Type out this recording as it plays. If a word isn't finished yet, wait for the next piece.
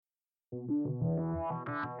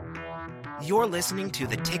You're listening to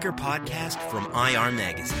the Ticker Podcast from IR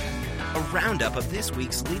Magazine, a roundup of this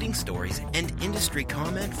week's leading stories and industry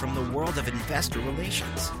comment from the world of investor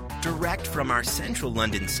relations. Direct from our central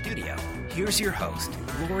London studio, here's your host,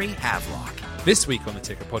 Laurie Havelock. This week on the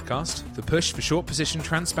Ticker Podcast, the push for short position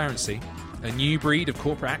transparency, a new breed of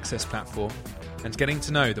corporate access platform, and getting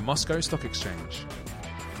to know the Moscow Stock Exchange.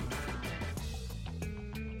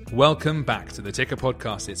 Welcome back to the Ticker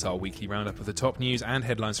Podcast. It's our weekly roundup of the top news and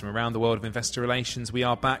headlines from around the world of investor relations. We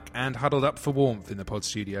are back and huddled up for warmth in the pod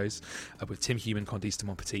studios with Tim Human, Candice de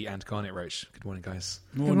Montpetit and Garnet Roach. Good morning, guys.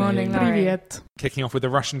 Good morning, Привет. Kicking off with the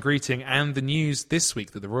Russian greeting and the news this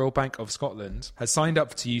week that the Royal Bank of Scotland has signed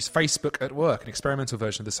up to use Facebook at Work, an experimental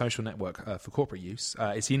version of the social network for corporate use.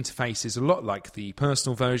 Its interface is a lot like the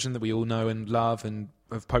personal version that we all know and love and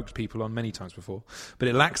have poked people on many times before, but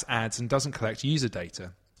it lacks ads and doesn't collect user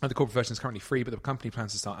data. The corporate version is currently free, but the company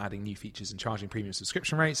plans to start adding new features and charging premium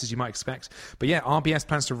subscription rates, as you might expect. But yeah, RBS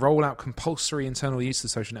plans to roll out compulsory internal use of the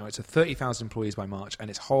social network to 30,000 employees by March and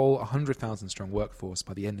its whole 100,000 strong workforce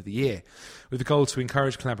by the end of the year, with the goal to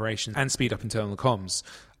encourage collaboration and speed up internal comms,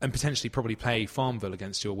 and potentially probably play Farmville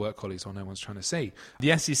against your work colleagues while no one's trying to see.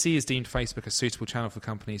 The SEC has deemed Facebook a suitable channel for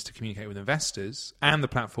companies to communicate with investors, and the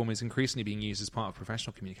platform is increasingly being used as part of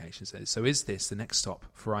professional communications. So is this the next stop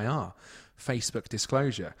for IR? Facebook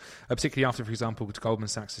disclosure, particularly after, for example, Goldman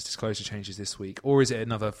Sachs' disclosure changes this week, or is it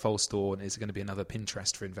another false dawn? Is it going to be another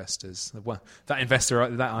Pinterest for investors? Well, that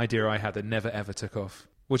idea I had that never ever took off.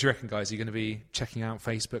 What do you reckon, guys? Are you going to be checking out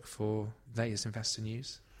Facebook for latest investor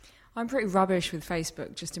news? I'm pretty rubbish with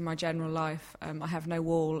Facebook, just in my general life. I have no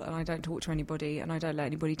wall, and I don't talk to anybody, and I don't let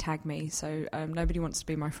anybody tag me, so nobody wants to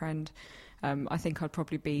be my friend. I think I'd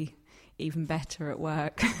probably be even better at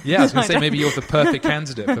work. Yeah, I was going to say maybe you're the perfect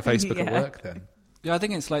candidate for Facebook at work then. Yeah, I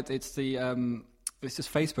think it's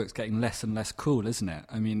just Facebook's getting less and less cool, isn't it?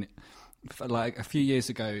 I mean, like a few years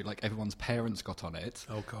ago, like everyone's parents got on it.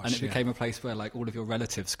 Oh gosh, and it became a place where like all of your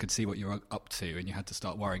relatives could see what you're up to, and you had to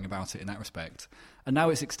start worrying about it in that respect. And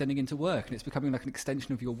now it's extending into work, and it's becoming like an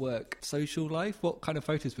extension of your work social life. What kind of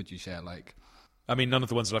photos would you share? Like, I mean, none of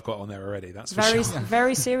the ones that I've got on there already, that's for sure. sure.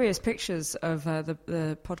 Very serious pictures of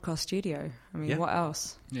the podcast studio. I mean, What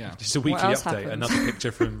else? Yeah. Just a weekly update, another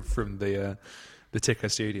picture from the Ticker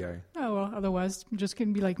studio. Oh, well, otherwise, I'm just going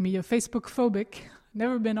to be like me, a Facebook phobic.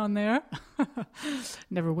 Never been on there.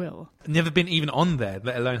 Never will. Never been even on there,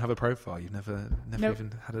 let alone have a profile. You've never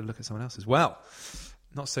even had a look at someone else's. Well,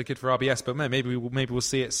 not so good for RBS, but maybe we'll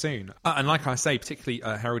see it soon. And like I say, particularly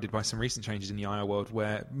heralded by some recent changes in the IR world,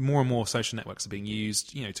 where more and more social networks are being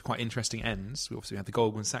used, to quite interesting ends. We obviously had the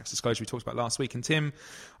Goldman Sachs disclosure we talked about last week. And Tim,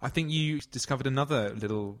 I think you discovered another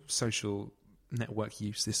little social network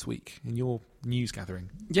use this week in your news gathering.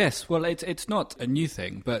 Yes, well, it's not a new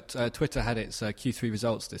thing, but Twitter had its Q3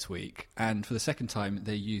 results this week, and for the second time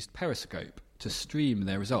they used Periscope to stream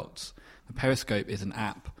their results. Periscope is an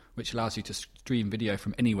app which allows you to stream video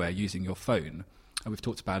from anywhere using your phone. And we've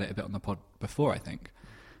talked about it a bit on the pod before, I think.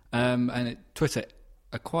 Twitter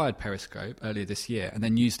acquired Periscope earlier this year and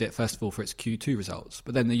then used it, first of all, for its Q2 results.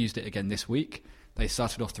 But then they used it again this week. They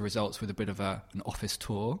started off the results with a bit of an office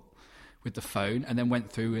tour with the phone, and then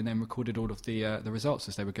went through and then recorded all of the results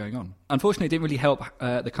as they were going on. Unfortunately, it didn't really help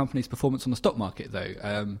the company's performance on the stock market,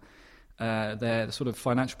 though. Their sort of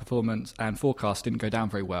financial performance and forecast didn't go down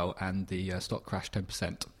very well, and the stock crashed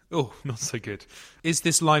 10%. Oh, not so good. Is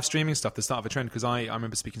this live streaming stuff the start of a trend? Because I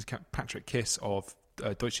remember speaking to Patrick Kiss of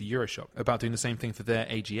Deutsche Euroshop about doing the same thing for their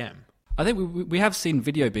AGM. I think we have seen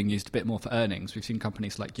video being used a bit more for earnings. We've seen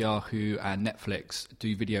companies like Yahoo and Netflix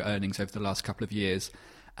do video earnings over the last couple of years.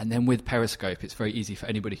 And then with Periscope, it's very easy for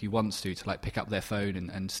anybody who wants to like pick up their phone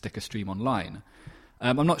and stick a stream online.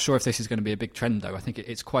 I'm not sure if this is going to be a big trend, though. I think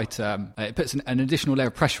it's quite... it puts an additional layer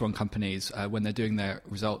of pressure on companies when they're doing their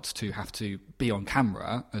results to have to be on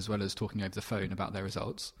camera as well as talking over the phone about their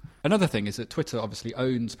results. Another thing is that Twitter obviously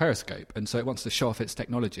owns Periscope, and so it wants to show off its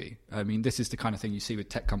technology. I mean, this is the kind of thing you see with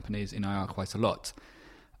tech companies in IR quite a lot.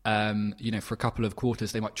 For a couple of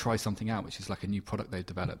quarters, they might try something out, which is like a new product they've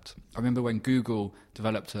developed. I remember when Google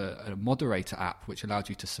developed a moderator app, which allowed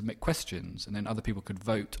you to submit questions, and then other people could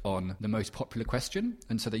vote on the most popular question.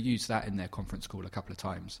 And so they used that in their conference call a couple of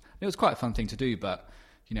times. It was quite a fun thing to do, but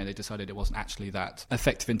they decided it wasn't actually that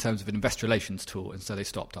effective in terms of an investor relations tool, and so they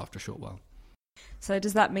stopped after a short while. So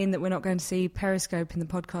does that mean that we're not going to see Periscope in the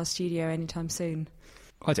podcast studio anytime soon?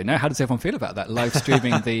 I don't know. How does everyone feel about that, live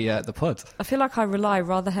streaming the pod? I feel like I rely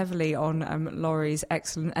rather heavily on Laurie's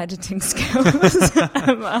excellent editing skills.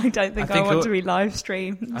 I don't think I want to be live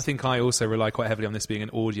streamed. I think I also rely quite heavily on this being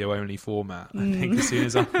an audio-only format. I think as soon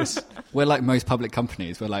as I was... We're like most public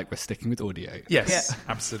companies. We're sticking with audio. Yes,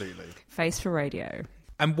 absolutely. Face for radio.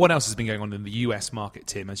 And what else has been going on in the US market,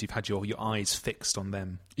 Tim, as you've had your eyes fixed on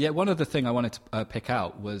them? Yeah, one other thing I wanted to pick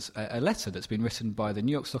out was a letter that's been written by the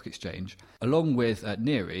New York Stock Exchange, along with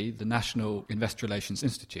NIRI, the National Investor Relations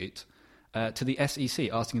Institute, to the SEC,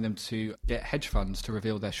 asking them to get hedge funds to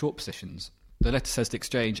reveal their short positions. The letter says the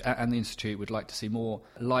exchange and the institute would like to see more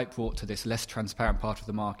light brought to this less transparent part of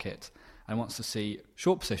the market and wants to see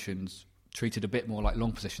short positions treated a bit more like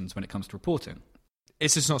long positions when it comes to reporting.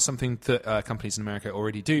 Is this not something that companies in America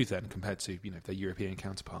already do then, compared to their European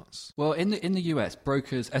counterparts? Well, in the US,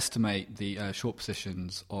 brokers estimate the short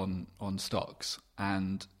positions on stocks,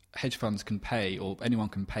 and hedge funds can pay, or anyone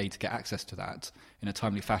can pay to get access to that in a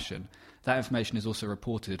timely fashion. That information is also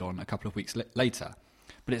reported on a couple of weeks later.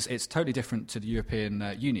 But it's totally different to the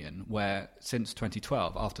European Union, where since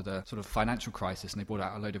 2012, after the sort of financial crisis, and they brought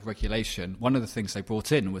out a load of regulation, one of the things they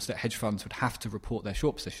brought in was that hedge funds would have to report their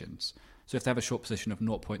short positions. So if they have a short position of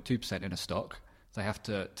 0.2% in a stock, they have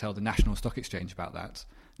to tell the National Stock Exchange about that.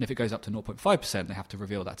 And if it goes up to 0.5%, they have to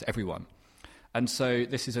reveal that to everyone. And so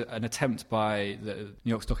this is an attempt by the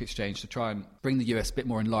New York Stock Exchange to try and bring the US a bit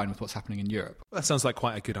more in line with what's happening in Europe. Well, that sounds like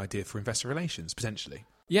quite a good idea for investor relations, potentially.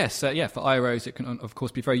 Yes, for IROs, it can, of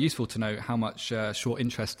course, be very useful to know how much short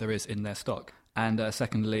interest there is in their stock. And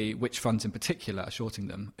secondly, which funds in particular are shorting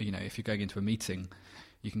them. If you're going into a meeting,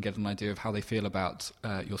 you can get an idea of how they feel about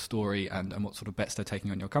your story and what sort of bets they're taking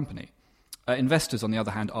on your company. Investors, on the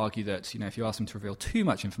other hand, argue that if you ask them to reveal too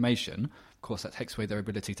much information, of course that takes away their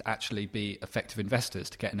ability to actually be effective investors,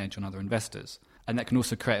 to get an edge on other investors. And that can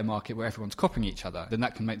also create a market where everyone's copying each other. Then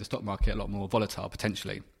that can make the stock market a lot more volatile,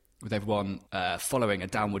 potentially, with everyone following a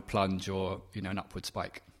downward plunge or an upward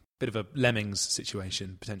spike. Bit of a Lemmings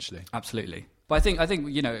situation, potentially. Absolutely. But I think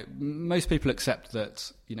most people accept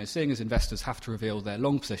that seeing as investors have to reveal their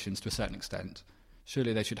long positions to a certain extent,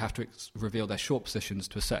 surely they should have to reveal their short positions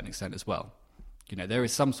to a certain extent as well. There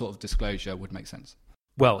is some sort of disclosure would make sense.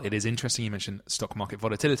 Well, it is interesting you mentioned stock market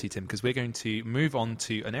volatility, Tim, because we're going to move on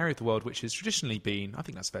to an area of the world which has traditionally been, I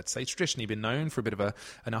think that's fair to say, known for a bit of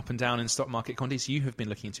an up and down in stock market quantities. You have been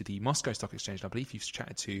looking into the Moscow Stock Exchange, and I believe you've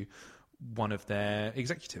chatted to one of their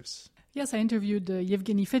executives. Yes, I interviewed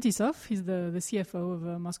Yevgeny Fetisov. He's the CFO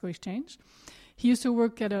of Moscow Exchange. He used to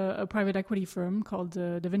work at a private equity firm called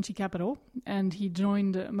Da Vinci Capital, and he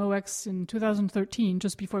joined MOEX in 2013,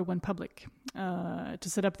 just before it went public, to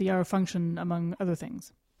set up the IR function, among other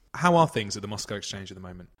things. How are things at the Moscow Exchange at the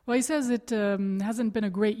moment? Well, he says it hasn't been a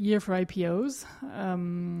great year for IPOs,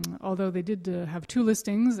 although they did have 2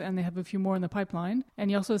 listings and they have a few more in the pipeline. And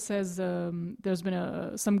he also says there's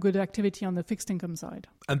been some good activity on the fixed income side.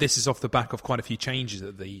 And this is off the back of quite a few changes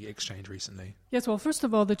at the exchange recently. Yes, well, first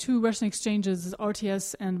of all, the 2 Russian exchanges,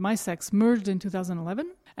 RTS and MISEX, merged in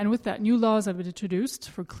 2011. And with that, new laws have been introduced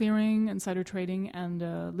for clearing, insider trading,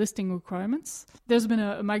 and listing requirements. There's been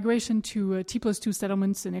a migration to T+2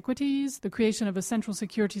 settlements in equities, the creation of a central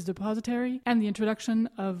securities depository, and the introduction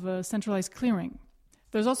of centralized clearing.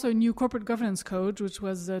 There's also a new corporate governance code, which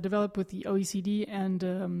was developed with the OECD and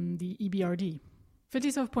the EBRD.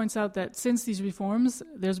 Fetisov points out that since these reforms,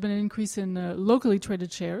 there's been an increase in locally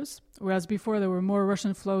traded shares, whereas before there were more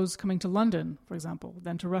Russian flows coming to London, for example,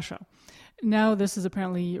 than to Russia. Now this is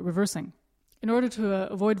apparently reversing. In order to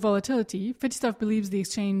avoid volatility, Fetisov believes the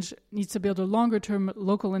exchange needs to build a longer-term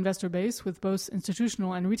local investor base with both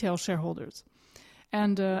institutional and retail shareholders.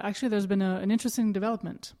 And actually there's been an interesting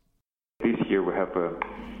development. This year we have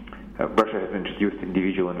Russia has introduced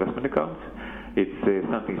individual investment accounts. It's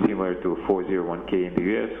something similar to 401k in the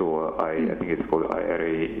US, or I think it's called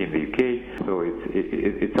IRA in the UK. So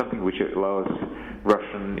it's something which allows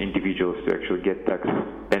Russian individuals to actually get tax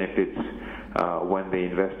benefits when they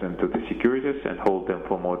invest into the securities and hold them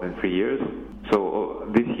for more than 3 years. So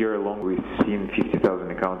this year alone we've seen 50,000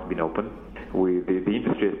 accounts being opened. The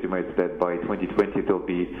industry estimates that by 2020 there'll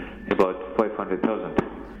be about 500,000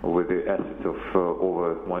 with the assets of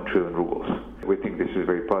over 1 trillion rubles. We think this is a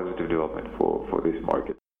very positive development for this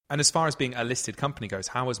market. And as far as being a listed company goes,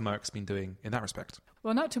 how has MOEX been doing in that respect?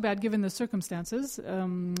 Well, not too bad given the circumstances.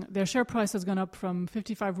 Their share price has gone up from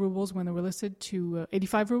 55 rubles when they were listed to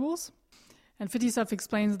 85 rubles. And Fetisov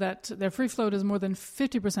explains that their free float is more than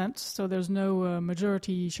 50%, so there's no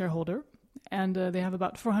majority shareholder. And they have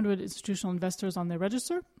about 400 institutional investors on their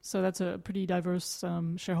register, so that's a pretty diverse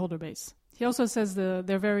shareholder base. He also says they're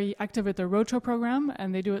very active at their roadshow program,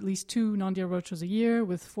 and they do at least 2 non-deal roadshows a year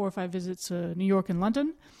with 4 or 5 visits to New York and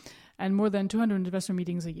London, and more than 200 investor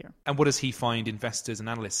meetings a year. And what does he find investors and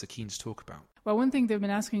analysts are keen to talk about? Well, one thing they've been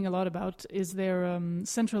asking a lot about is their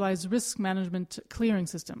centralized risk management clearing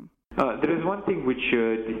system. There is one thing which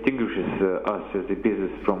distinguishes us as a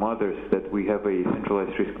business from others, that we have a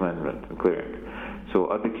centralized risk management and clearing. So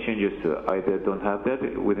other exchanges either don't have that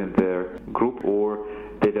within their group, or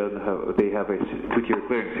they have a two-tier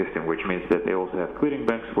clearing system, which means that they also have clearing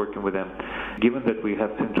banks working with them. Given that we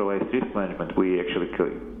have centralized risk management, we actually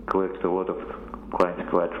collect a lot of clients'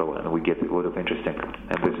 collateral, and we get a lot of interest income.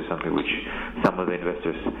 And this is something which some of the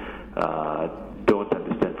investors don't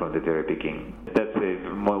understand from the very beginning. That's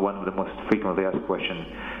one of the most frequently asked questions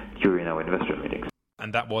during our investor meetings.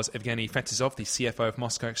 And that was Evgeny Fetisov, the CFO of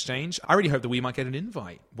Moscow Exchange. I really hope that we might get an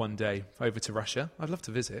invite one day over to Russia. I'd love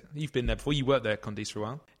to visit. You've been there before. You worked there, Candice, for a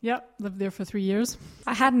while. Yeah, lived there for 3 years.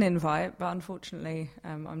 I had an invite, but unfortunately,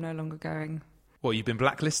 I'm no longer going. Well, you've been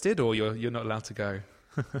blacklisted, or you're not allowed to go?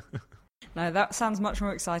 No, that sounds much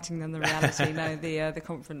more exciting than the reality. No, the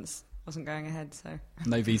conference wasn't going ahead, so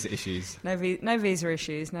No visa issues. no visa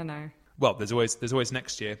issues. No. Well, there's always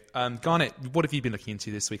next year. Garnet, what have you been looking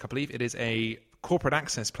into this week? I believe it is a corporate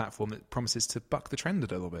access platform that promises to buck the trend a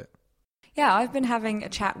little bit. Yeah, I've been having a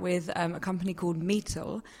chat with a company called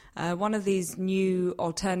Meetle, one of these new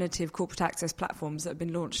alternative corporate access platforms that have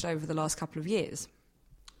been launched over the last couple of years.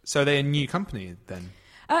 So they're a new company then?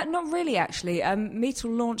 Not really, actually. Meetle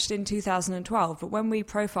launched in 2012, but when we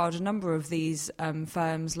profiled a number of these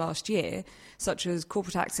firms last year, such as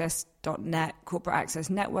CorporateAccess.net, Corporate Access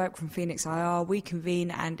Network from Phoenix IR,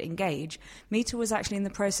 WeConvene and Engage, Meetle was actually in the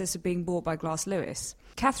process of being bought by Glass Lewis.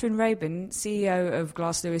 Catherine Rabin, CEO of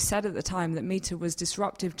Glass Lewis, said at the time that Meetle was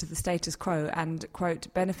disruptive to the status quo and, quote,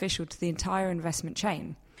 beneficial to the entire investment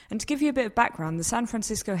chain. And to give you a bit of background, the San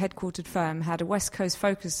Francisco headquartered firm had a West Coast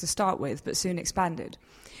focus to start with, but soon expanded.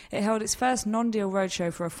 It held its first non-deal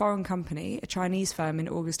roadshow for a foreign company, a Chinese firm, in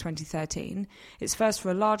August 2013, its first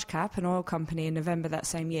for a large cap, an oil company, in November that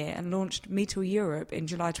same year, and launched Meetle Europe in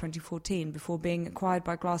July 2014 before being acquired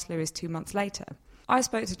by Glass Lewis 2 months later. I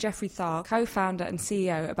spoke to Jeffrey Tharr, co-founder and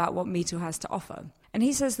CEO, about what Meetle has to offer. And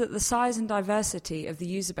he says that the size and diversity of the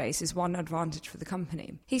user base is one advantage for the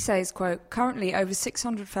company. He says, quote, currently over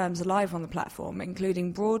 600 firms are live on the platform,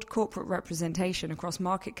 including broad corporate representation across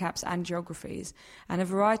market caps and geographies, and a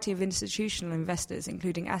variety of institutional investors,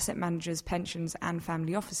 including asset managers, pensions, and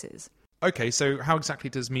family offices. Okay, so how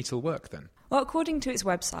exactly does Meetle work then? Well, according to its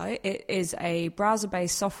website, it is a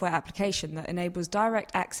browser-based software application that enables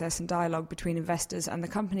direct access and dialogue between investors and the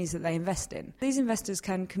companies that they invest in. These investors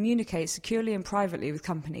can communicate securely and privately with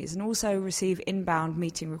companies and also receive inbound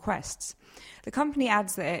meeting requests. The company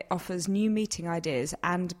adds that it offers new meeting ideas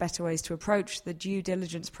and better ways to approach the due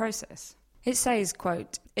diligence process. It says,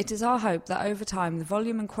 quote, it is our hope that over time the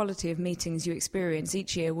volume and quality of meetings you experience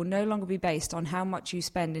each year will no longer be based on how much you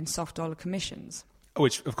spend in soft dollar commissions.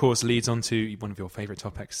 Which, of course, leads on to one of your favourite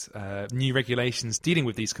topics, new regulations dealing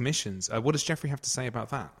with these commissions. What does Jeffrey have to say about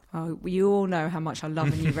that? Oh, you all know how much I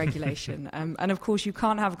love a new regulation. And, of course, you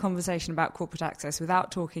can't have a conversation about corporate access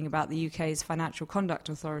without talking about the UK's Financial Conduct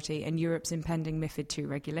Authority and Europe's impending MiFID II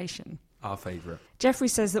regulation. Our favourite. Jeffrey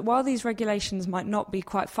says that while these regulations might not be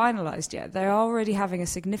quite finalised yet, they are already having a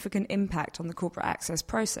significant impact on the corporate access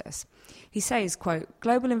process. He says, quote,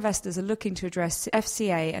 global investors are looking to address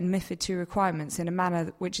FCA and MiFID II requirements in a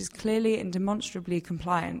manner which is clearly and demonstrably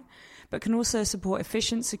compliant, but can also support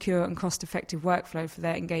efficient, secure and cost-effective workflow for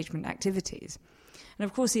their engagement activities. And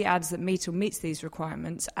of course he adds that Meetle meets these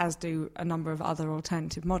requirements, as do a number of other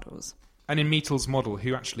alternative models. And in Meetle's model,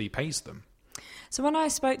 who actually pays them? So when I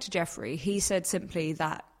spoke to Jeffrey, he said simply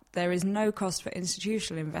that there is no cost for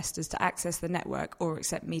institutional investors to access the network or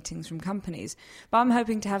accept meetings from companies. But I'm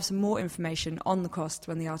hoping to have some more information on the cost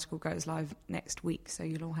when the article goes live next week. So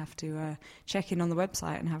you'll all have to check in on the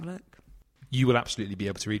website and have a look. You will absolutely be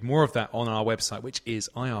able to read more of that on our website, which is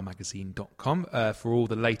irmagazine.com, for all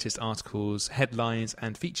the latest articles, headlines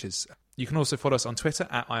and features. You can also follow us on Twitter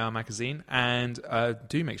at IR Magazine, and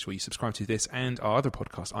do make sure you subscribe to this and our other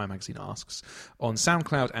podcast, IR Magazine Asks, on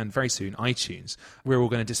SoundCloud and very soon iTunes. We're all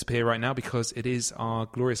going to disappear right now because it is our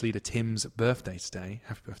glorious leader Tim's birthday today.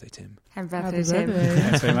 Happy birthday, Tim. Happy birthday, Tim.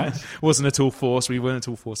 Thanks very much. Wasn't at all forced. We weren't at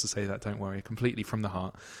all forced to say that, don't worry. Completely from the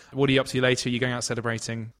heart. What are you up to later? Are you going out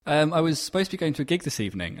celebrating? I was supposed to be going to a gig this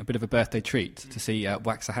evening, a bit of a birthday treat to see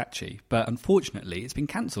Waxahachie, but unfortunately it's been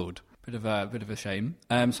cancelled. Bit of a shame.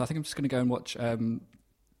 So I think I'm just going to go and watch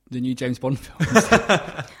the new James Bond films.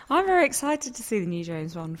 I'm very excited to see the new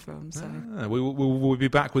James Bond film. So We'll be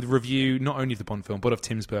back with review not only of the Bond film but of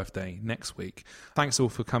Tim's birthday next week. Thanks all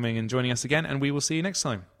for coming and joining us again, and we will see you next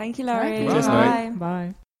time. Thank you, Laurie. Thank you. Bye.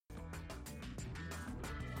 Bye.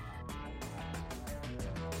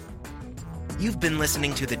 You've been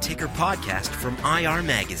listening to the Ticker podcast from IR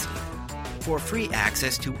Magazine. For free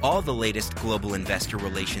access to all the latest global investor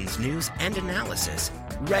relations news and analysis,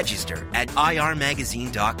 register at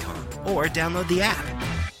irmagazine.com or download the app.